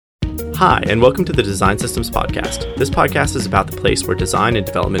Hi, and welcome to the Design Systems Podcast. This podcast is about the place where design and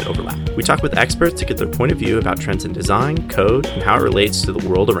development overlap. We talk with experts to get their point of view about trends in design, code, and how it relates to the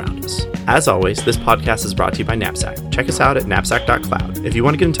world around us. As always, this podcast is brought to you by Knapsack. Check us out at knapsack.cloud. If you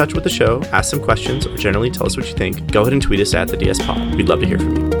want to get in touch with the show, ask some questions, or generally tell us what you think, go ahead and tweet us at the DS Pod. We'd love to hear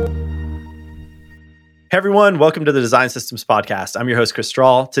from you. Hey everyone, welcome to the Design Systems Podcast. I'm your host, Chris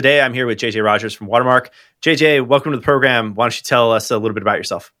Strahl. Today I'm here with JJ Rogers from Watermark. JJ, welcome to the program. Why don't you tell us a little bit about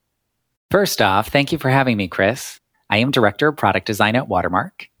yourself? First off, thank you for having me, Chris. I am Director of Product Design at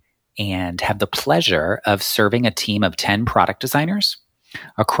Watermark and have the pleasure of serving a team of 10 product designers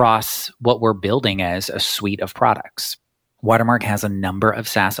across what we're building as a suite of products. Watermark has a number of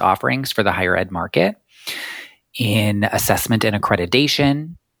SaaS offerings for the higher ed market in assessment and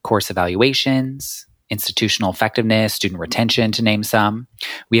accreditation, course evaluations, institutional effectiveness, student retention, to name some.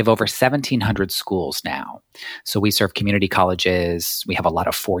 We have over 1,700 schools now. So we serve community colleges. We have a lot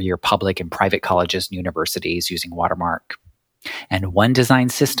of four-year public and private colleges and universities using Watermark, and one design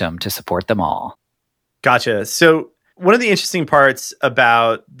system to support them all. Gotcha. So one of the interesting parts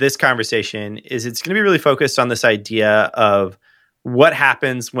about this conversation is it's going to be really focused on this idea of what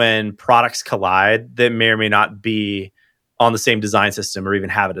happens when products collide that may or may not be on the same design system or even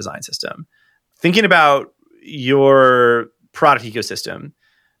have a design system. Thinking about your product ecosystem,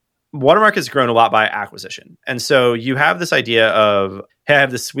 Watermark has grown a lot by acquisition. And so you have this idea of, hey, I have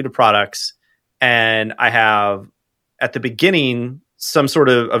this suite of products and I have at the beginning some sort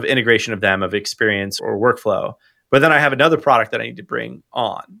of integration of them, of experience or workflow. But then I have another product that I need to bring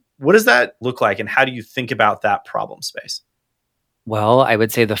on. What does that look like and how do you think about that problem space? Well, I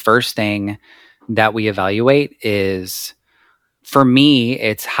would say the first thing that we evaluate is, for me,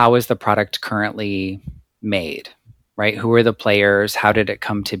 it's how is the product currently made, right? Who are the players? How did it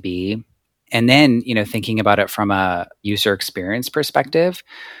come to be? And then, thinking about it from a user experience perspective,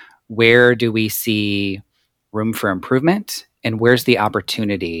 where do we see room for improvement? And where's the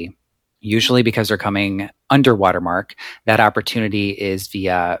opportunity? Usually because they're coming under Watermark, that opportunity is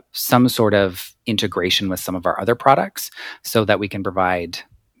via some sort of integration with some of our other products so that we can provide,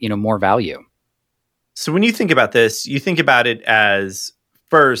 more value. So when you think about this, you think about it as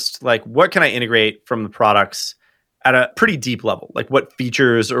first, like what can I integrate from the products at a pretty deep level? Like what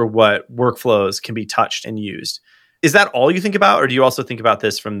features or what workflows can be touched and used? Is that all you think about? Or do you also think about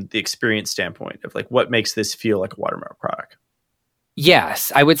this from the experience standpoint of like what makes this feel like a Watermark product?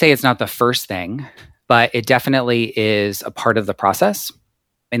 Yes, I would say it's not the first thing, but it definitely is a part of the process.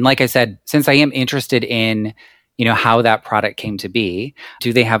 And like I said, since I am interested in how that product came to be.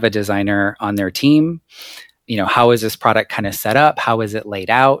 Do they have a designer on their team? How is this product kind of set up? How is it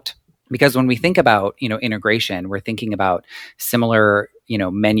laid out? Because when we think about, integration, we're thinking about similar,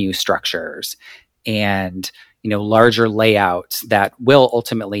 menu structures and, larger layouts that will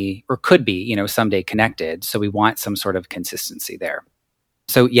ultimately, or could be, someday connected. So we want some sort of consistency there.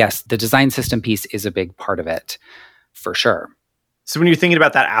 So yes, the design system piece is a big part of it, for sure. So when you're thinking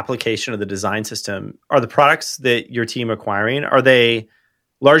about that application of the design system, are the products that your team acquiring, are they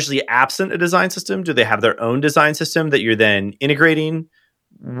largely absent a design system? Do they have their own design system that you're then integrating?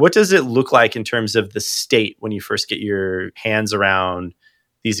 What does it look like in terms of the state when you first get your hands around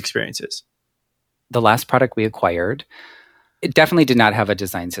these experiences? The last product we acquired, it definitely did not have a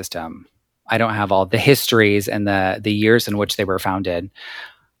design system. I don't have all the histories and the years in which they were founded.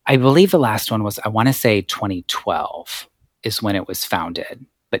 I believe the last one was, I want to say 2012. Is when it was founded,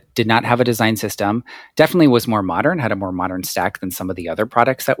 but did not have a design system. Definitely was more modern, had a more modern stack than some of the other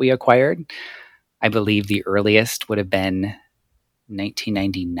products that we acquired. I believe the earliest would have been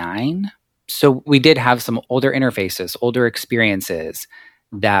 1999. So we did have some older interfaces, older experiences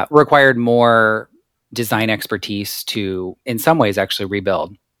that required more design expertise to, in some ways, actually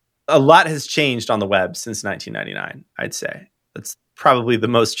rebuild. A lot has changed on the web since 1999, I'd say. That's probably the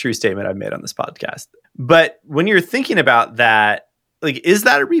most true statement I've made on this podcast. But when you're thinking about that, like, is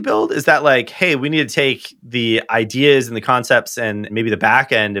that a rebuild? Is that like, hey, we need to take the ideas and the concepts and maybe the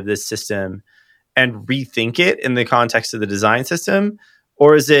back end of this system and rethink it in the context of the design system?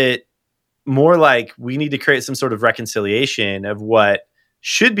 Or is it more like we need to create some sort of reconciliation of what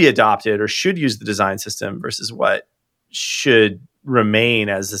should be adopted or should use the design system versus what should remain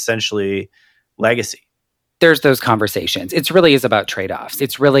as essentially legacy? There's those conversations. It really is about trade-offs.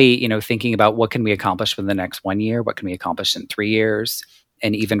 It's really, thinking about what can we accomplish within the next 1 year? What can we accomplish in 3 years?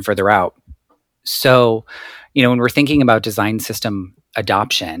 And even further out. So, when we're thinking about design system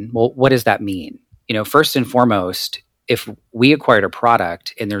adoption, well, what does that mean? First and foremost, if we acquired a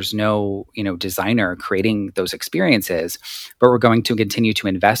product and there's no, designer creating those experiences, but we're going to continue to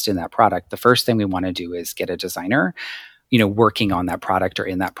invest in that product, the first thing we want to do is get a designer working on that product or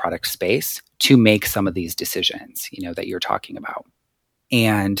in that product space to make some of these decisions, that you're talking about.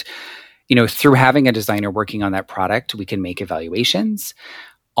 And, through having a designer working on that product, we can make evaluations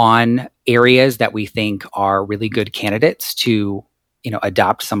on areas that we think are really good candidates to,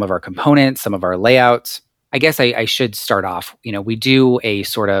 adopt some of our components, some of our layouts. I guess I should start off, we do a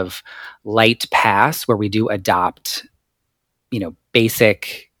sort of light pass where we do adopt,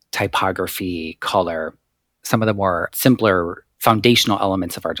 basic typography, color, some of the more simpler foundational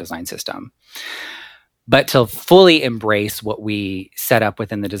elements of our design system. But to fully embrace what we set up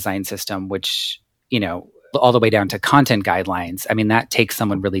within the design system, which, all the way down to content guidelines, that takes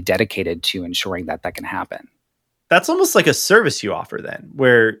someone really dedicated to ensuring that can happen. That's almost like a service you offer then,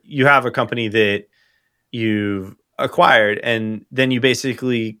 where you have a company that you've acquired and then you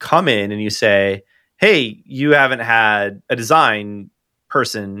basically come in and you say, hey, you haven't had a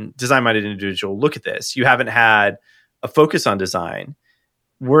design-minded individual look at this. You haven't had a focus on design.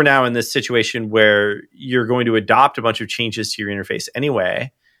 We're now in this situation where you're going to adopt a bunch of changes to your interface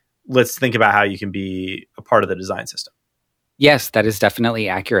anyway. Let's think about how you can be a part of the design system. Yes, that is definitely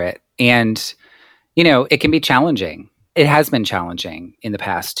accurate. And, it can be challenging. It has been challenging in the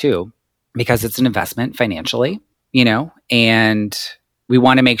past too, because it's an investment financially, and we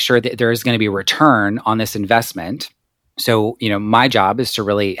want to make sure that there is going to be a return on this investment. So, my job is to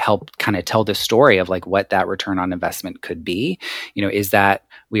really help kind of tell the story of like what that return on investment could be. Is that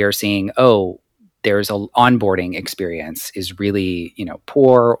we are seeing, there's an onboarding experience is really,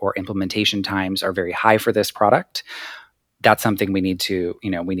 poor, or implementation times are very high for this product. That's something we need to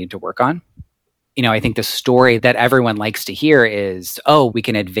work on. I think the story that everyone likes to hear is, we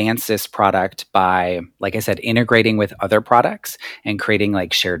can advance this product by, like I said, integrating with other products and creating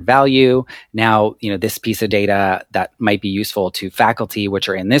like shared value. Now, this piece of data that might be useful to faculty, which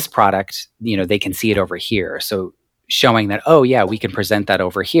are in this product, they can see it over here. So showing that, we can present that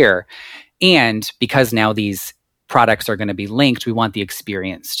over here. And because now these products are going to be linked, we want the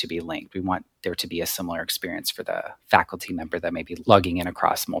experience to be linked. We want there to be a similar experience for the faculty member that may be logging in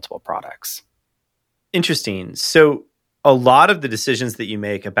across multiple products. Interesting. So a lot of the decisions that you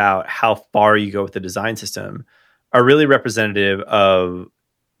make about how far you go with the design system are really representative of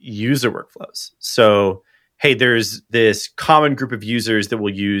user workflows. So, hey, there's this common group of users that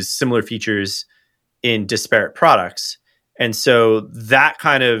will use similar features in disparate products. And so that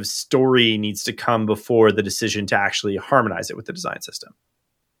kind of story needs to come before the decision to actually harmonize it with the design system.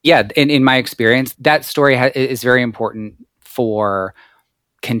 Yeah, in my experience, that story is very important for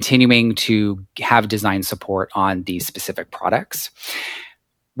continuing to have design support on these specific products.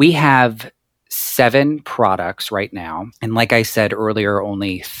 We have 7 products right now. And like I said earlier,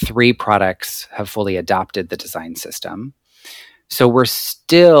 only 3 products have fully adopted the design system. So we're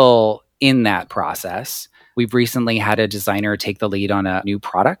still in that process. We've recently had a designer take the lead on a new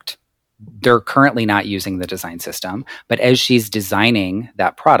product. They're currently not using the design system, but as she's designing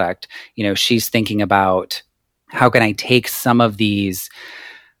that product, she's thinking about how can I take some of these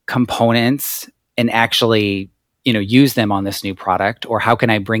components and actually, use them on this new product, or how can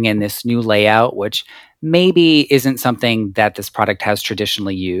I bring in this new layout, which maybe isn't something that this product has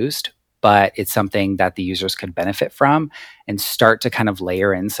traditionally used, but it's something that the users could benefit from, and start to kind of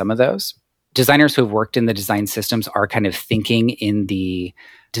layer in some of those. Designers who have worked in the design systems are kind of thinking in the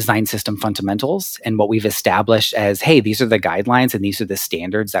design system fundamentals and what we've established as, hey, these are the guidelines and these are the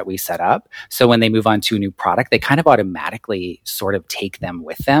standards that we set up. So when they move on to a new product, they kind of automatically sort of take them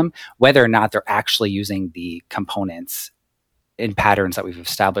with them, whether or not they're actually using the components and patterns that we've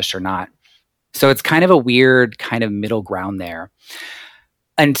established or not. So it's kind of a weird kind of middle ground there.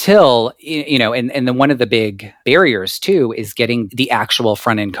 Until, and then one of the big barriers too is getting the actual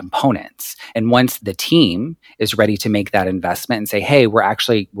front end components. And once the team is ready to make that investment and say, hey,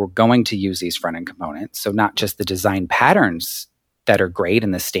 we're going to use these front end components. So not just the design patterns that are great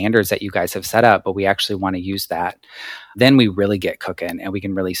and the standards that you guys have set up, but we actually want to use that. Then we really get cooking and we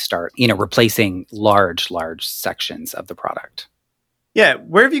can really start, replacing large sections of the product. Yeah.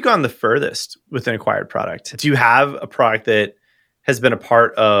 Where have you gone the furthest with an acquired product? Do you have a product that has been a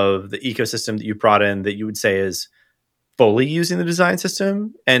part of the ecosystem that you brought in that you would say is fully using the design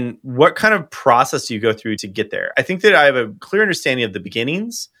system? And what kind of process do you go through to get there? I think that I have a clear understanding of the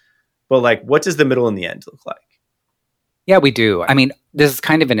beginnings, but like, what does the middle and the end look like? Yeah, we do. This is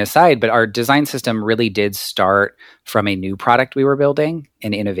kind of an aside, but our design system really did start from a new product we were building,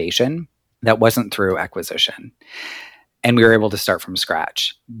 an innovation that wasn't through acquisition. And we were able to start from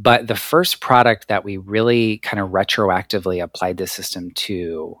scratch. But the first product that we really kind of retroactively applied this system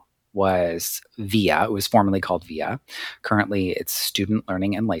to was VIA. It was formerly called VIA. Currently, it's Student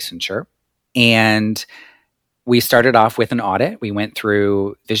Learning and Licensure. And We started off with an audit. We went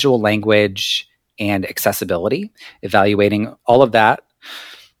through visual language and accessibility, evaluating all of that,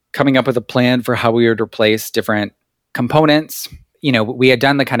 coming up with a plan for how we would replace different components. We had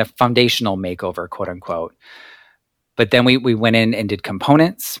done the kind of foundational makeover, quote unquote. But then we went in and did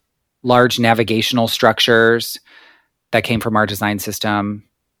components, large navigational structures that came from our design system,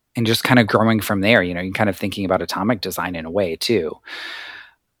 and just kind of growing from there. You're kind of thinking about atomic design in a way too.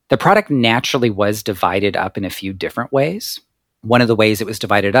 The product naturally was divided up in a few different ways. One of the ways it was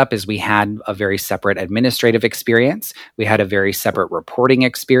divided up is we had a very separate administrative experience. We had a very separate reporting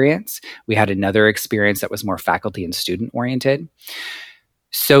experience. We had another experience that was more faculty and student oriented.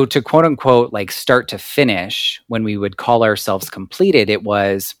 So to quote unquote, like start to finish, when we would call ourselves completed, it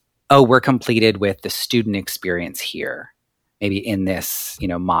was, oh, we're completed with the student experience here, maybe in this,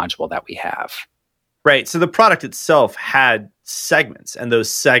 module that we have. Right. So the product itself had segments, and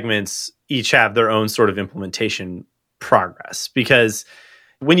those segments each have their own sort of implementation progress. Because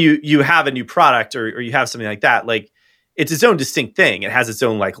when you have a new product or you have something like that, like it's its own distinct thing. It has its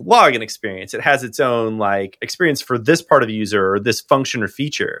own like login experience. It has its own like experience for this part of the user or this function or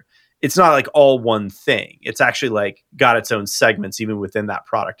feature. It's not like all one thing. It's actually like got its own segments even within that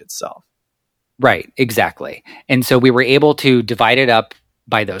product itself. Right, exactly. And so we were able to divide it up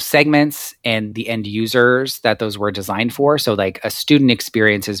by those segments and the end users that those were designed for. So like a student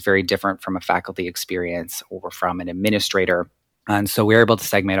experience is very different from a faculty experience or from an administrator. And so we were able to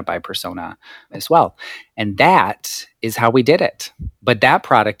segment it by persona as well. And that is how we did it. But that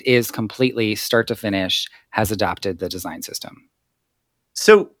product is completely start to finish, has adopted the design system.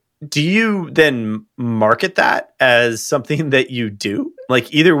 So do you then market that as something that you do,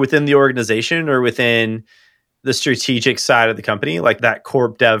 like either within the organization or within the strategic side of the company, like that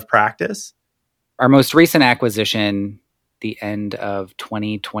corp dev practice? Our most recent acquisition, the end of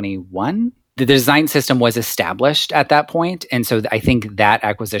 2021, the design system was established at that point. And so I think that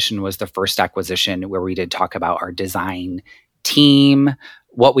acquisition was the first acquisition where we did talk about our design team,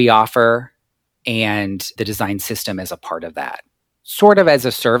 what we offer, and the design system as a part of that. Sort of as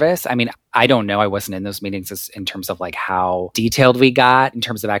a service. I mean, I don't know. I wasn't in those meetings in terms of like how detailed we got in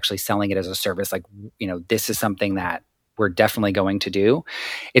terms of actually selling it as a service. Like, this is something that we're definitely going to do.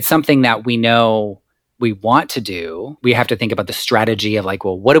 It's something that we know we want to do. We have to think about the strategy of like,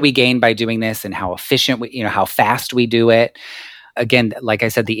 well, what do we gain by doing this and how efficient how fast we do it. Again, like I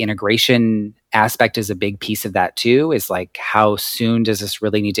said, the integration aspect is a big piece of that too, is like, how soon does this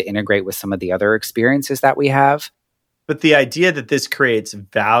really need to integrate with some of the other experiences that we have? But the idea that this creates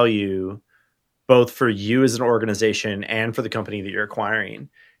value both for you as an organization and for the company that you're acquiring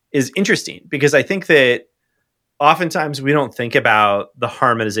is interesting, because I think that oftentimes we don't think about the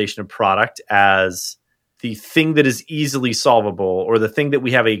harmonization of product as the thing that is easily solvable or the thing that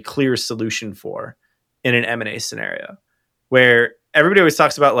we have a clear solution for in an M&A scenario, where everybody always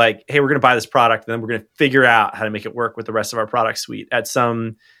talks about like, hey, we're going to buy this product and then we're going to figure out how to make it work with the rest of our product suite at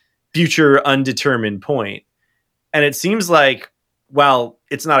some future undetermined point. And it seems like, while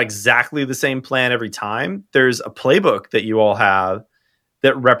it's not exactly the same plan every time, there's a playbook that you all have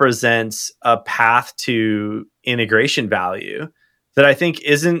that represents a path to integration value that I think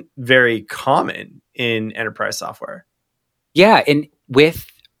isn't very common in enterprise software. Yeah. And with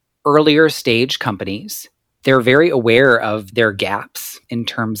earlier stage companies, they're very aware of their gaps in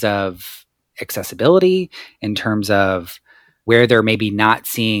terms of accessibility, in terms of where they're maybe not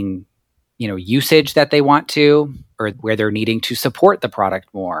seeing usage that they want to, or where they're needing to support the product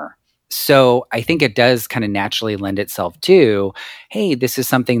more. So I think it does kind of naturally lend itself to, hey, this is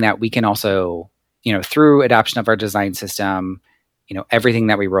something that we can also, through adoption of our design system, everything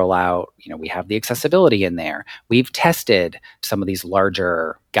that we roll out, we have the accessibility in there. We've tested some of these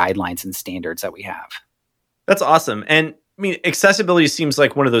larger guidelines and standards that we have. That's awesome. And I mean, accessibility seems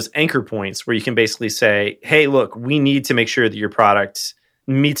like one of those anchor points where you can basically say, hey, look, we need to make sure that your product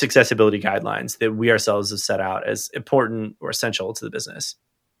meets accessibility guidelines that we ourselves have set out as important or essential to the business.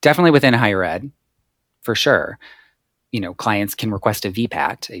 Definitely within higher ed, for sure. Clients can request a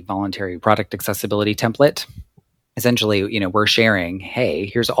VPAT, a voluntary product accessibility template. Essentially, we're sharing, hey,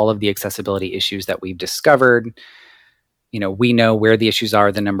 here's all of the accessibility issues that we've discovered. We know where the issues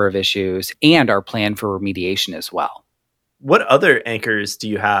are, the number of issues, and our plan for remediation as well. What other anchors do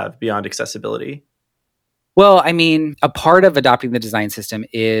you have beyond accessibility? Well, I mean, a part of adopting the design system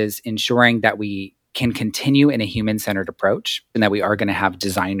is ensuring that we can continue in a human-centered approach and that we are going to have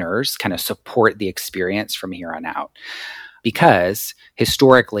designers kind of support the experience from here on out. Because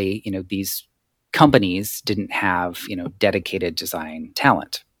historically, these companies didn't have, dedicated design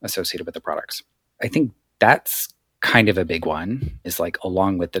talent associated with the products. I think that's kind of a big one, is like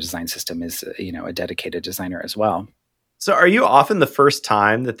along with the design system is, a dedicated designer as well. So are you often the first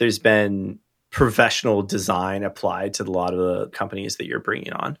time that there's been professional design applied to a lot of the companies that you're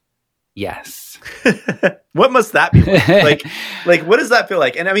bringing on? Yes. What must that be like? Like, what does that feel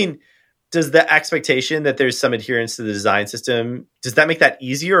like? And I mean, does the expectation that there's some adherence to the design system, does that make that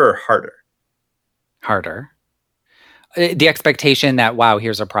easier or harder? Harder. The expectation that, wow,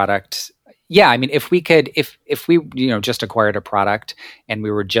 here's a product. Yeah, I mean, if we just acquired a product and we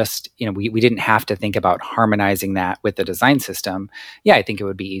were just, we didn't have to think about harmonizing that with the design system. Yeah, I think it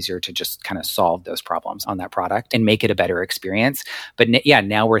would be easier to just kind of solve those problems on that product and make it a better experience. But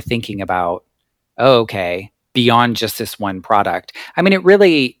now we're thinking about, okay, beyond just this one product. I mean,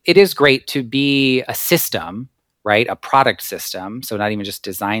 it is great to be a system, right? A product system. So not even just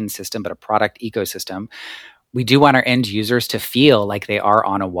design system, but a product ecosystem. We do want our end users to feel like they are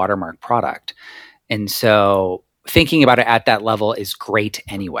on a Watermark product. And so thinking about it at that level is great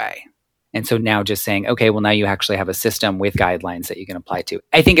anyway. And so now just saying, okay, well, now you actually have a system with guidelines that you can apply to.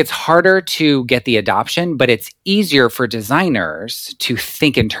 I think it's harder to get the adoption, but it's easier for designers to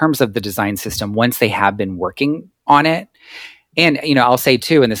think in terms of the design system once they have been working on it. And, I'll say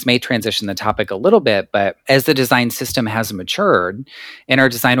too, and this may transition the topic a little bit, but as the design system has matured and our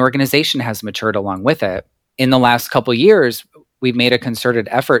design organization has matured along with it, in the last couple of years, we've made a concerted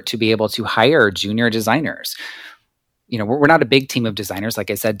effort to be able to hire junior designers. We're not a big team of designers,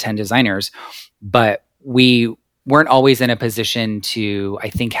 like I said, 10 designers, but we weren't always in a position to, I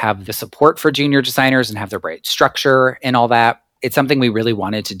think, have the support for junior designers and have the right structure and all that. It's something we really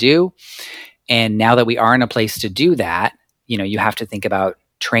wanted to do. And now that we are in a place to do that, you have to think about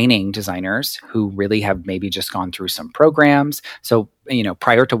training designers who really have maybe just gone through some programs. So,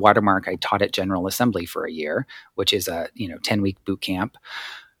 prior to Watermark, I taught at General Assembly for a year, which is a, 10-week boot camp,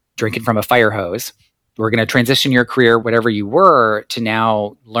 drinking from a fire hose. We're going to transition your career, whatever you were, to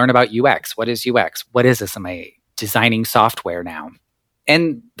now learn about UX. What is UX? What is this? Am I designing software now?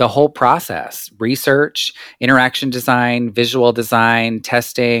 And the whole process, research, interaction design, visual design,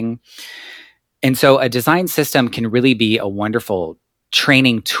 testing. And so a design system can really be a wonderful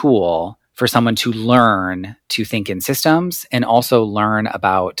training tool for someone to learn to think in systems and also learn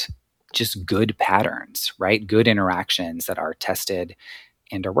about just good patterns, right? Good interactions that are tested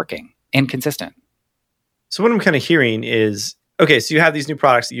and are working and consistent. So what I'm kind of hearing is, okay, so you have these new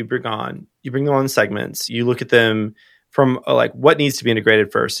products that you bring them on segments, you look at them from like what needs to be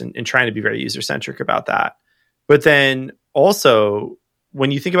integrated first and trying to be very user-centric about that. But then also,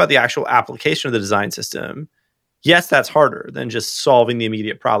 when you think about the actual application of the design system, yes, that's harder than just solving the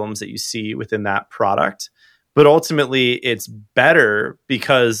immediate problems that you see within that product. But ultimately, it's better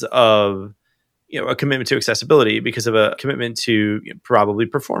because of a commitment to accessibility, because of a commitment to probably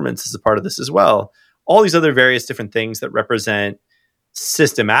performance as a part of this as well. All these other various different things that represent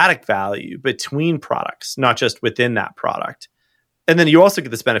systematic value between products, not just within that product. And then you also get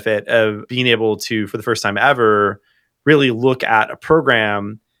this benefit of being able to, for the first time ever, really look at a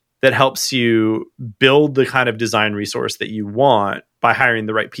program that helps you build the kind of design resource that you want by hiring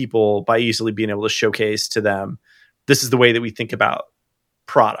the right people, by easily being able to showcase to them, this is the way that we think about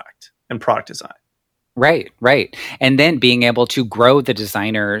product and product design. Right. And then being able to grow the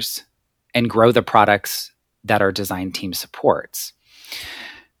designers and grow the products that our design team supports.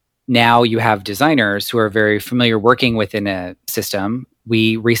 Now you have designers who are very familiar working within a system.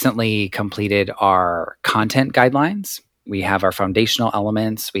 We recently completed our content guidelines. We have our foundational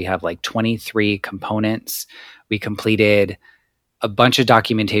elements. We have like 23 components. We completed a bunch of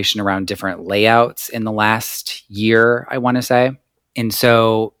documentation around different layouts in the last year, I want to say. And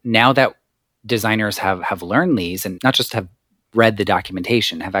so now that designers have learned these and not just have read the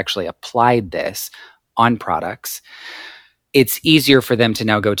documentation, have actually applied this on products, it's easier for them to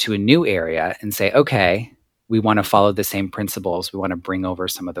now go to a new area and say, okay, we want to follow the same principles. We want to bring over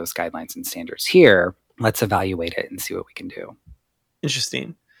some of those guidelines and standards here. Let's evaluate it and see what we can do.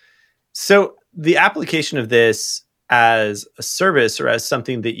 Interesting. So the application of this as a service or as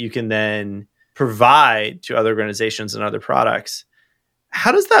something that you can then provide to other organizations and other products,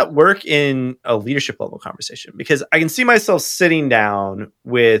 how does that work in a leadership level conversation? Because I can see myself sitting down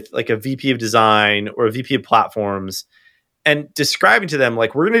with like a VP of design or a VP of platforms and describing to them,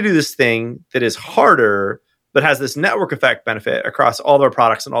 like, we're going to do this thing that is harder, but has this network effect benefit across all of our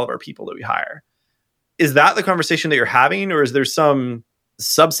products and all of our people that we hire. Is that the conversation that you're having? Or is there some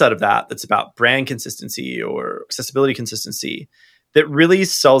subset of that that's about brand consistency or accessibility consistency that really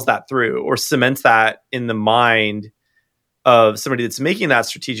sells that through or cements that in the mind of somebody that's making that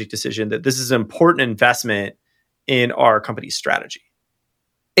strategic decision that this is an important investment in our company's strategy?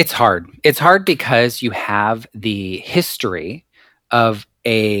 It's hard. It's hard because you have the history of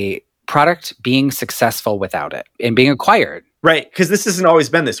a product being successful without it and being acquired. Right, because this hasn't always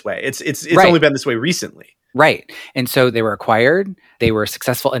been this way. It's Right. only been this way recently. Right. And so they were acquired. They were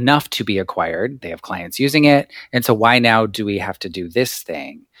successful enough to be acquired. They have clients using it. And so why now do we have to do this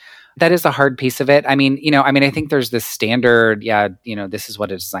thing? That is a hard piece of it. I mean, I think there's this standard, this is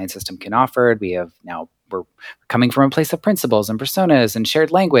what a design system can offer. We're coming from a place of principles and personas and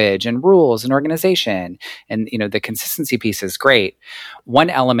shared language and rules and organization. And, the consistency piece is great. One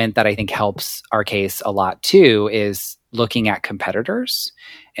element that I think helps our case a lot too is looking at competitors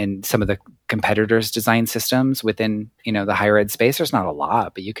and some of the competitors' design systems within, the higher ed space. There's not a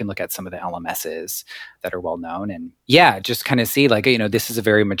lot, but you can look at some of the LMSs that are well known and just kind of see this is a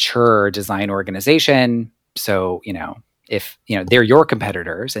very mature design organization. So, if, they're your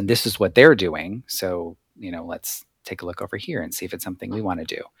competitors and this is what they're doing. So, let's take a look over here and see if it's something we want to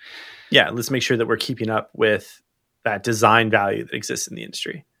do. Yeah. Let's make sure that we're keeping up with that design value that exists in the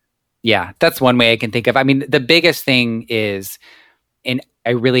industry. Yeah, that's one way I can think of. I mean, the biggest thing is, and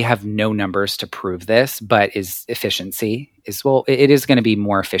I really have no numbers to prove this, but is efficiency. It is going to be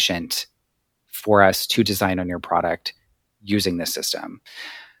more efficient for us to design on your product using this system.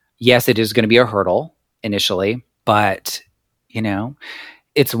 Yes, it is going to be a hurdle initially, but,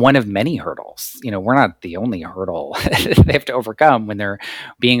 it's one of many hurdles. We're not the only hurdle they have to overcome when they're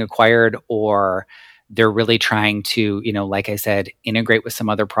being acquired or they're really trying to, like I said, integrate with some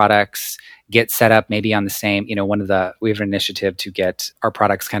other products, get set up maybe on the same, we have an initiative to get our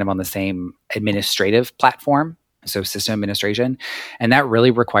products kind of on the same administrative platform. So system administration. And that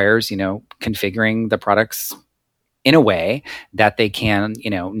really requires, configuring the products in a way that they can,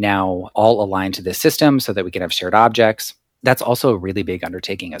 now all align to this system so that we can have shared objects. That's also a really big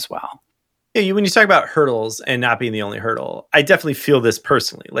undertaking as well. Yeah, when you talk about hurdles and not being the only hurdle, I definitely feel this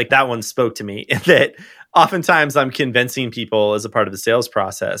personally. Like that one spoke to me that oftentimes I'm convincing people as a part of the sales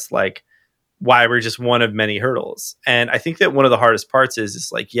process, like why we're just one of many hurdles. And I think that one of the hardest parts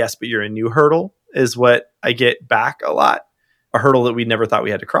is like, yes, but you're a new hurdle is what I get back a lot, a hurdle that we never thought we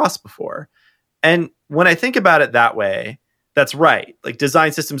had to cross before. And when I think about it that way, that's right. Like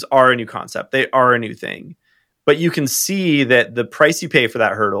design systems are a new concept. They are a new thing. But you can see that the price you pay for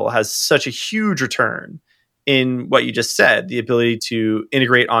that hurdle has such a huge return in what you just said, the ability to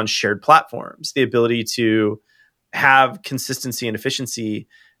integrate on shared platforms, the ability to have consistency and efficiency,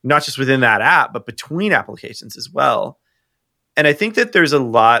 not just within that app, but between applications as well. And I think that there's a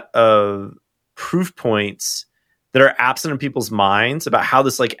lot of proof points that are absent in people's minds about how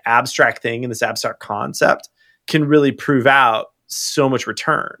this like abstract thing and this abstract concept can really prove out so much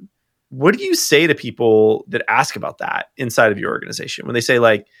return. What do you say to people that ask about that inside of your organization when they say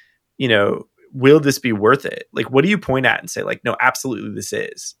like, will this be worth it? Like, what do you point at and say like, no, absolutely this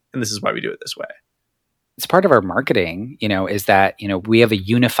is, and this is why we do it this way? It's part of our marketing, is that, we have a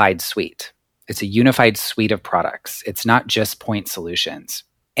unified suite. It's a unified suite of products. It's not just point solutions.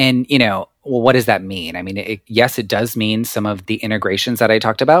 And, what does that mean? I mean, yes, it does mean some of the integrations that I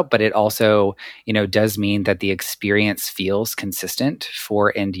talked about, but it also, does mean that the experience feels consistent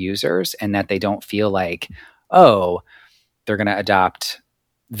for end users and that they don't feel like, oh, they're going to adopt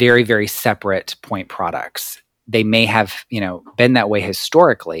very, very separate point products. They may have, been that way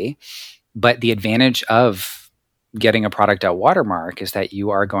historically, but the advantage of getting a product at Watermark is that you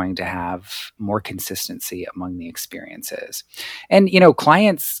are going to have more consistency among the experiences. And,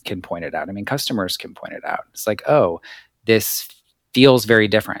 clients can point it out. I mean, customers can point it out. It's like, oh, this feels very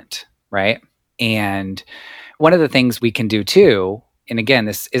different, right? And one of the things we can do too, and again,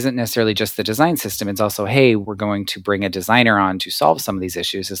 this isn't necessarily just the design system, it's also, hey, we're going to bring a designer on to solve some of these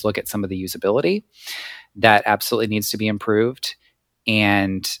issues, is look at some of the usability that absolutely needs to be improved.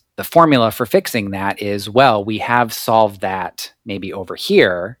 And the formula for fixing that is, well, we have solved that maybe over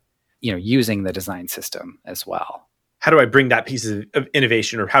here, using the design system as well. How do I bring that piece of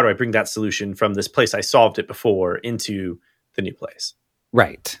innovation, or how do I bring that solution from this place I solved it before into the new place?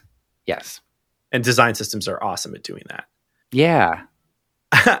 Right. Yes. And design systems are awesome at doing that. Yeah.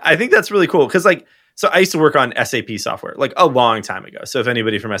 I think that's really cool because so I used to work on SAP software like a long time ago. So if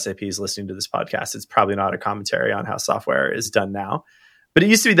anybody from SAP is listening to this podcast, it's probably not a commentary on how software is done now. But it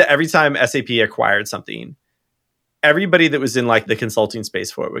used to be that every time SAP acquired something, everybody that was in like the consulting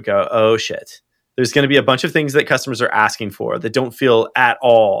space for it would go, oh shit, there's going to be a bunch of things that customers are asking for that don't feel at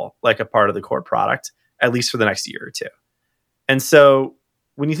all like a part of the core product, at least for the next year or two. And so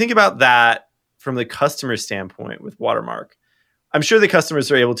when you think about that from the customer standpoint with Watermark, I'm sure the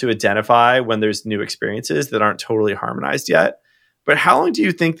customers are able to identify when there's new experiences that aren't totally harmonized yet. But how long do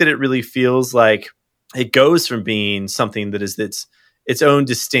you think that it really feels like it goes from being something that is that's its own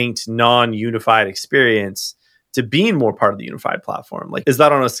distinct non-unified experience to being more part of the unified platform? Like, is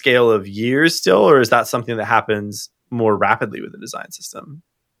that on a scale of years still, or is that something that happens more rapidly with the design system?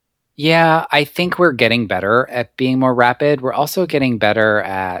 Yeah, I think we're getting better at being more rapid. We're also getting better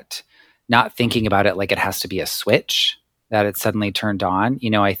at not thinking about it like it has to be a switch that it's suddenly turned on.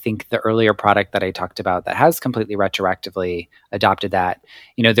 I think the earlier product that I talked about that has completely retroactively adopted that,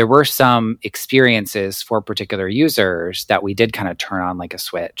 there were some experiences for particular users that we did kind of turn on like a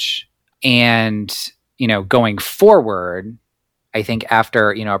switch. And going forward, I think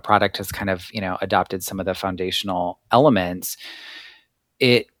after, a product has kind of, adopted some of the foundational elements,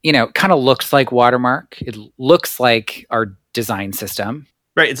 it, kind of looks like Watermark. It looks like our design system.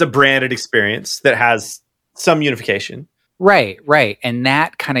 Right. It's a branded experience that has some unification. Right. And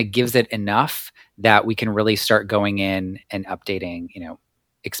that kind of gives it enough that we can really start going in and updating,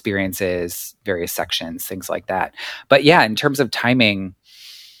 experiences, various sections, things like that. But yeah, in terms of timing,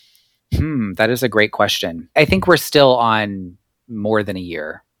 that is a great question. I think we're still on more than a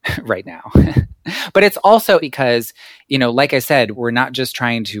year right now. But it's also because, like I said, we're not just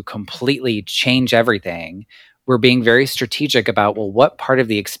trying to completely change everything. We're being very strategic about, well, what part of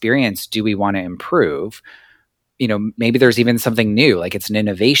the experience do we want to improve? Maybe there's even something new, like it's an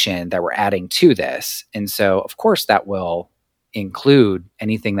innovation that we're adding to this. And so, of course, that will include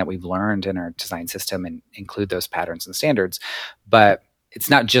anything that we've learned in our design system and include those patterns and standards. But it's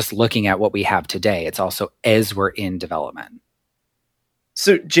not just looking at what we have today. It's also as we're in development.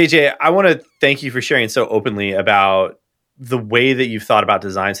 So, JJ, I want to thank you for sharing so openly about the way that you've thought about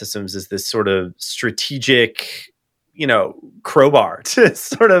design systems as this sort of strategic, crowbar to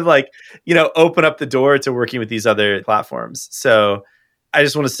sort of like, open up the door to working with these other platforms. So I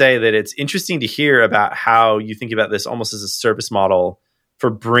just want to say that it's interesting to hear about how you think about this almost as a service model for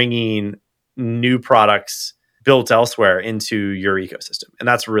bringing new products built elsewhere into your ecosystem. And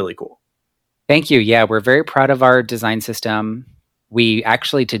that's really cool. Thank you. Yeah, we're very proud of our design system. We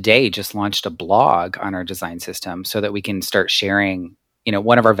actually today just launched a blog on our design system so that we can start sharing,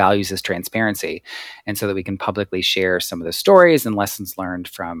 one of our values is transparency. And so that we can publicly share some of the stories and lessons learned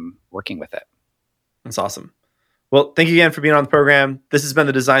from working with it. That's awesome. Well, thank you again for being on the program. This has been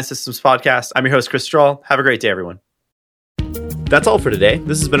the Design Systems Podcast. I'm your host, Chris Stroll. Have a great day, everyone. That's all for today.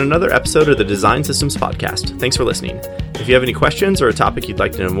 This has been another episode of the Design Systems Podcast. Thanks for listening. If you have any questions or a topic you'd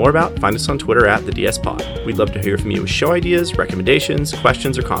like to know more about, find us on Twitter @theDSPod. We'd love to hear from you with show ideas, recommendations,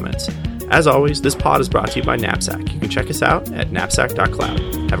 questions, or comments. As always, this pod is brought to you by Knapsack. You can check us out at knapsack.cloud.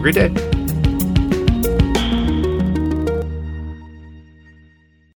 Have a great day.